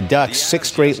 just like the Ducks. 6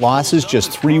 straight losses,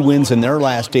 just 3 wins in their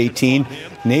last 18.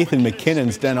 Nathan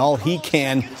McKinnon's done all he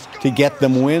can to get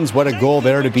them wins. What a goal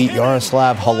there to beat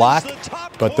Yaroslav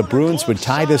Halak. But the Bruins would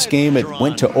tie this game. It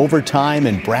went to overtime,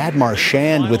 and Brad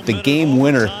Marchand with the game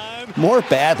winner. More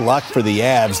bad luck for the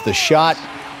Avs. The shot,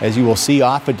 as you will see,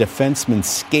 off a defenseman's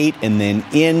skate and then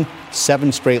in.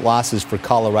 7 straight losses for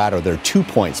Colorado. They're 2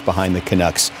 points behind the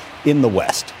Canucks in the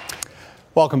West.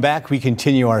 Welcome back. We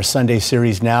continue our Sunday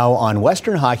series now on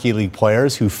Western Hockey League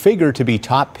players who figure to be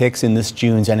top picks in this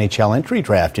June's NHL entry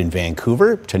draft in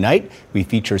Vancouver. Tonight, we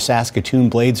feature Saskatoon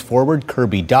Blades forward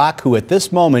Kirby Dach, who at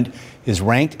this moment is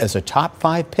ranked as a top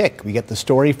 5 pick. We get the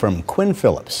story from Quinn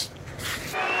Phillips.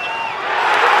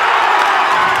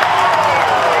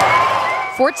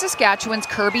 Fort Saskatchewan's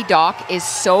Kirby Dach is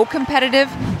so competitive,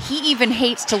 he even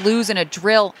hates to lose in a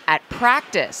drill at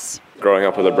practice. Growing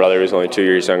up with a brother who's only 2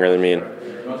 years younger than me,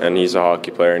 and he's a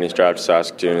hockey player and he's drafted to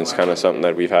Saskatoon, it's kind of something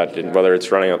that we've had, whether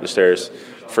it's running up the stairs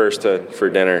first for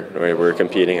dinner, we're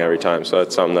competing every time. So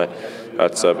that's something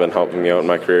that's been helping me out in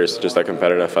my career, is just that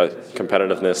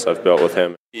competitiveness I've built with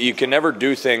him. You can never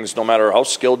do things, no matter how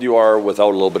skilled you are, without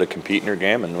a little bit of compete in your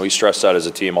game, and we stress that as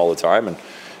a team all the time.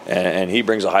 And he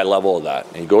brings a high level of that.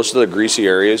 And he goes to the greasy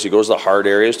areas, he goes to the hard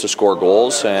areas to score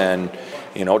goals and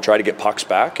try to get pucks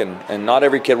back. And not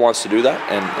every kid wants to do that.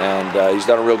 And he's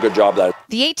done a real good job of that.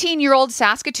 The 18-year-old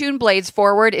Saskatoon Blades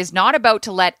forward is not about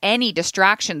to let any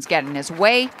distractions get in his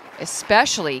way,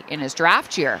 especially in his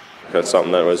draft year. That's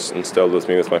something that was instilled with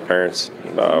me with my parents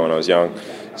when I was young.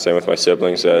 Same with my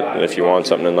siblings, that if you want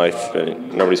something in life,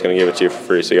 nobody's going to give it to you for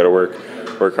free, so you got to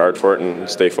work hard for it and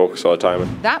stay focused all the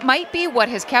time. That might be what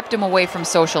has kept him away from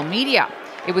social media.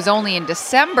 It was only in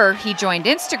December he joined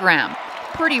Instagram.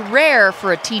 Pretty rare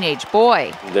for a teenage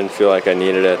boy. I didn't feel like I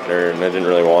needed it, or I didn't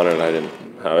really want it. I didn't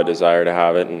have a desire to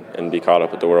have it and be caught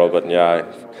up with the world. But yeah,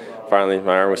 finally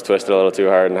my arm was twisted a little too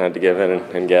hard and I had to give in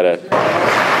and get it.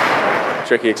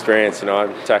 Tricky experience,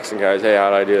 I'm texting guys, hey, how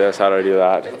do I do this, how do I do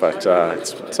that? But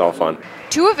it's all fun.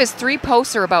 2 of his 3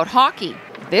 posts are about hockey.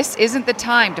 This isn't the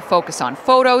time to focus on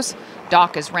photos.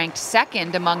 Dach is ranked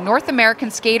 2nd among North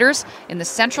American skaters in the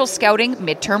Central Scouting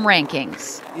midterm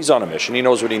rankings. He's on a mission. He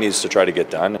knows what he needs to try to get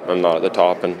done. I'm not at the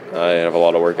top, and I have a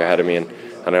lot of work ahead of me, and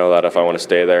I know that if I want to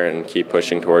stay there and keep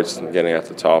pushing towards getting at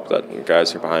the top, that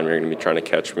guys who are behind me are going to be trying to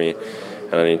catch me,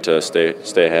 and I need to stay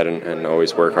ahead and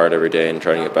always work hard every day and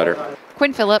try to get better.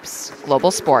 Quinn Phillips,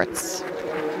 Global Sports.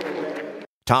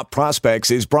 Top Prospects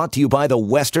is brought to you by the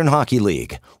Western Hockey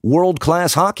League,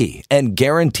 world-class hockey and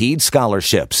guaranteed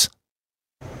scholarships.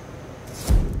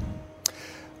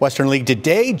 Western League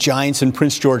today, Giants and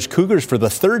Prince George Cougars for the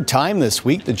 3rd time this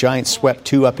week. The Giants swept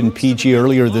 2 up in PG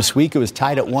earlier this week. It was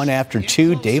tied at 1 after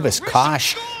 2. Davis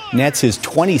Kosh nets his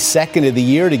 22nd of the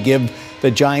year to give the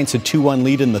Giants a 2-1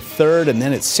 lead in the 3rd. And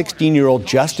then it's 16-year-old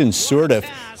Justin Surdiff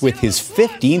with his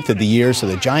 15th of the year. So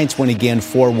the Giants win again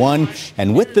 4-1.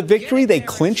 And with the victory, they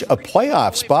clinch a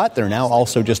playoff spot. They're now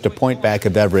also just a point back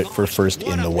of Everett for first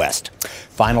in the West.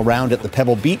 Final round at the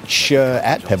Pebble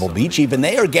Beach, even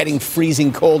they are getting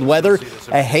freezing cold weather.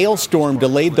 A hailstorm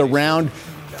delayed the round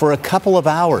for a couple of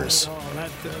hours.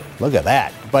 Look at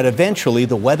that. But eventually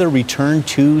the weather returned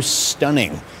to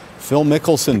stunning. Phil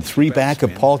Mickelson 3 back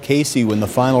of Paul Casey when the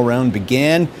final round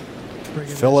began.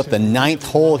 Phil at the 9th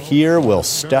hole here will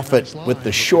stuff it with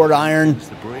the short iron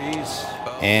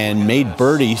and made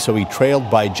birdie, so he trailed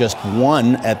by just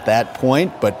 1 at that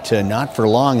point, but not for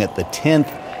long at the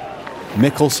 10th.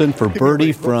 Mickelson for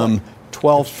birdie from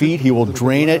 12 feet. He will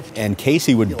drain it, and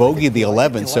Casey would bogey the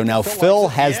 11th. So now Phil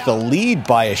has the lead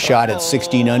by a shot at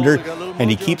 16 under, and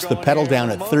he keeps the pedal down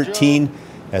at 13.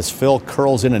 as Phil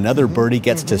curls in another birdie,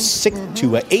 gets to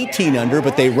 18 under,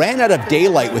 but they ran out of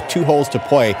daylight with 2 holes to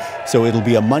play, so it'll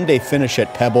be a Monday finish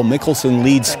at Pebble. Mickelson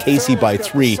leads Casey by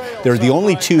 3. They're the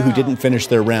only 2 who didn't finish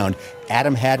their round.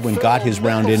 Adam Hadwin got his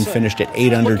round in, finished at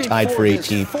 8 under, tied for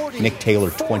 18th. Nick Taylor,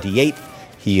 28th.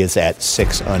 He is at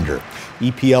 6 under.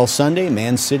 EPL Sunday,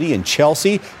 Man City and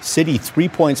Chelsea. City 3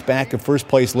 points back of first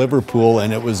place Liverpool,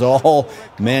 and it was all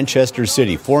Manchester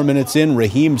City. 4 minutes in,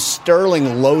 Raheem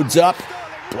Sterling loads up,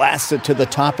 blasts it to the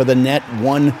top of the net,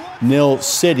 1-0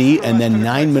 City, and then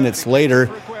 9 minutes later,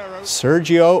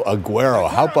 Sergio Aguero.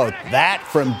 How about that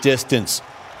from distance?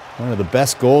 One of the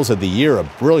best goals of the year, a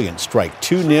brilliant strike.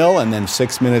 2-0, and then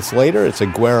 6 minutes later, it's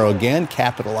Aguero again,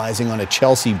 capitalizing on a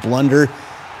Chelsea blunder.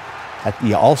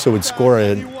 He also would score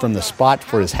from the spot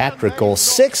for his hat-trick goal.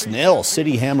 6-0,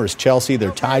 City hammers Chelsea. They're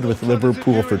tied with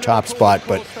Liverpool for top spot,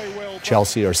 but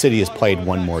City has played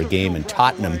one more game, and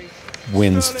Tottenham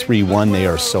wins 3-1. They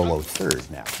are solo third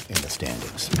now in the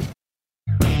standings.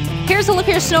 Here's a look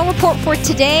at your snow report for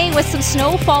today, with some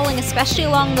snow falling especially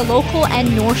along the local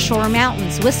and North Shore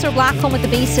mountains. Whistler Blackcomb with a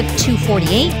base of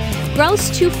 248,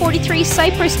 Grouse 243,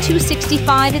 Cypress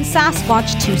 265, and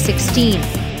Sasquatch 216.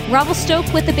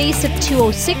 Revelstoke with a base of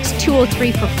 206,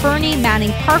 203 for Fernie,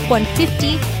 Manning Park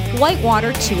 150,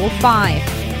 Whitewater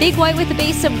 205. Big White with a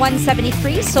base of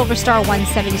 173, Silver Star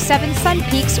 177, Sun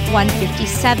Peaks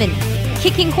 157.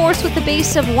 Kicking Horse with a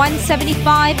base of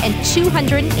 175 and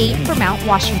 208 for Mount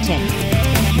Washington.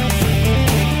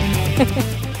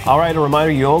 All right, a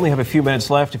reminder, you only have a few minutes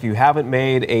left. If you haven't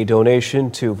made a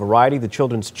donation to Variety, the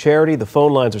children's charity, the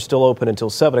phone lines are still open until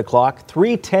 7 o'clock.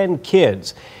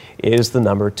 310-KIDS is the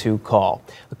number to call.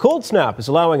 The cold snap is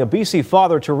allowing a BC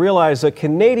father to realize a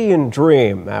Canadian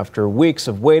dream. After weeks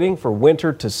of waiting for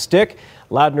winter to stick,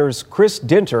 Ladner's Chris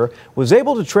Dinter was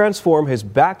able to transform his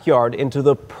backyard into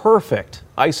the perfect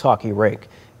ice hockey rink.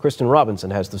 Kristen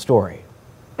Robinson has the story.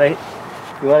 Right.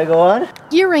 You want to go on?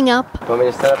 Gearing up. Want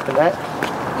me to set up the net?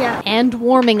 Yeah. And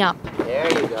warming up.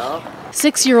 There you go.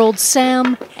 6-year-old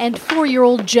Sam and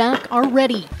 4-year-old Jack are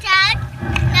ready. Dad,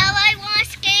 now I want to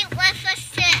skate with a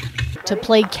stick. To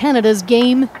play Canada's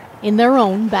game in their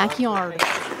own backyard.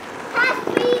 Pass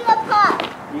me the puck.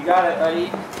 You got it,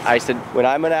 buddy. I said, when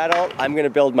I'm an adult, I'm going to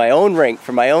build my own rink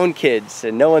for my own kids,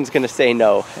 and no one's going to say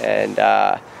no. And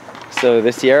so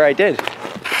this year I did.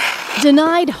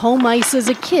 Denied home ice as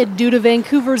a kid due to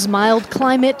Vancouver's mild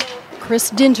climate,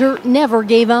 Chris Dinter never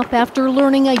gave up after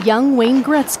learning a young Wayne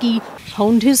Gretzky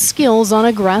honed his skills on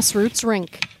a grassroots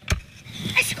rink.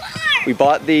 We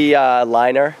bought the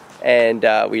liner and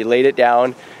we laid it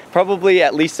down, probably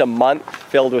at least a month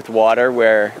filled with water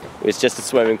where it was just a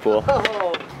swimming pool.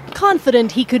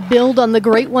 Confident he could build on the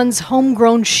Great One's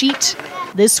homegrown sheet,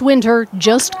 this winter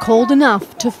just cold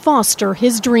enough to foster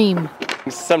his dream.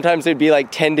 Sometimes it'd be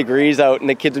like 10 degrees out and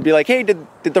the kids would be like, hey, did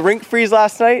the rink freeze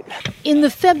last night? In the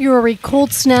February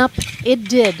cold snap, it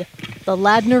did. The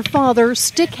Ladner father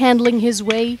stick-handling his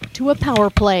way to a power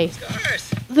play.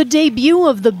 The debut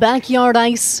of the backyard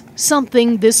ice,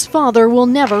 something this father will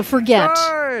never forget.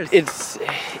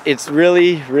 It's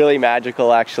really, really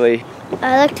magical, actually.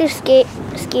 I like to skate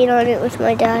on it with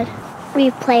my dad.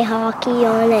 We play hockey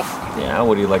on it. Yeah,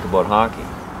 what do you like about hockey?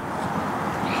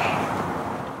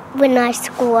 When I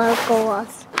score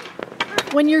goals.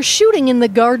 When you're shooting in the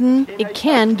garden, it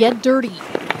can get dirty.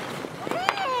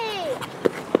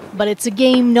 But it's a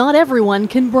game not everyone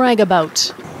can brag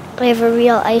about. I have a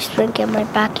real ice rink in my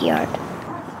backyard.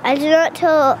 I did not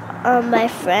tell my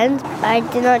friends. I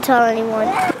did not tell anyone.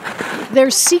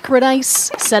 There's secret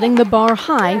ice, setting the bar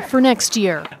high for next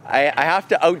year. I have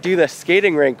to outdo the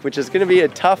skating rink, which is going to be a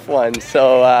tough one.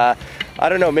 So, I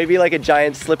don't know, maybe like a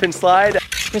giant slip and slide.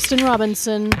 Kristen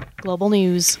Robinson, Global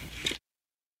News.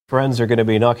 Friends are going to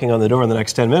be knocking on the door in the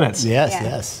next 10 minutes.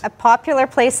 Yes. A popular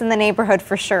place in the neighborhood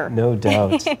for sure. No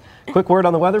doubt. Quick word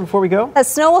on the weather before we go. The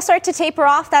snow will start to taper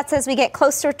off. That's as we get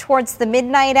closer towards the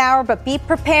midnight hour, but be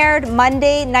prepared.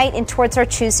 Monday night and towards our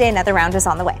Tuesday, another round is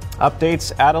on the way.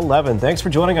 Updates at 11. Thanks for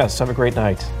joining us. Have a great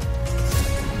night.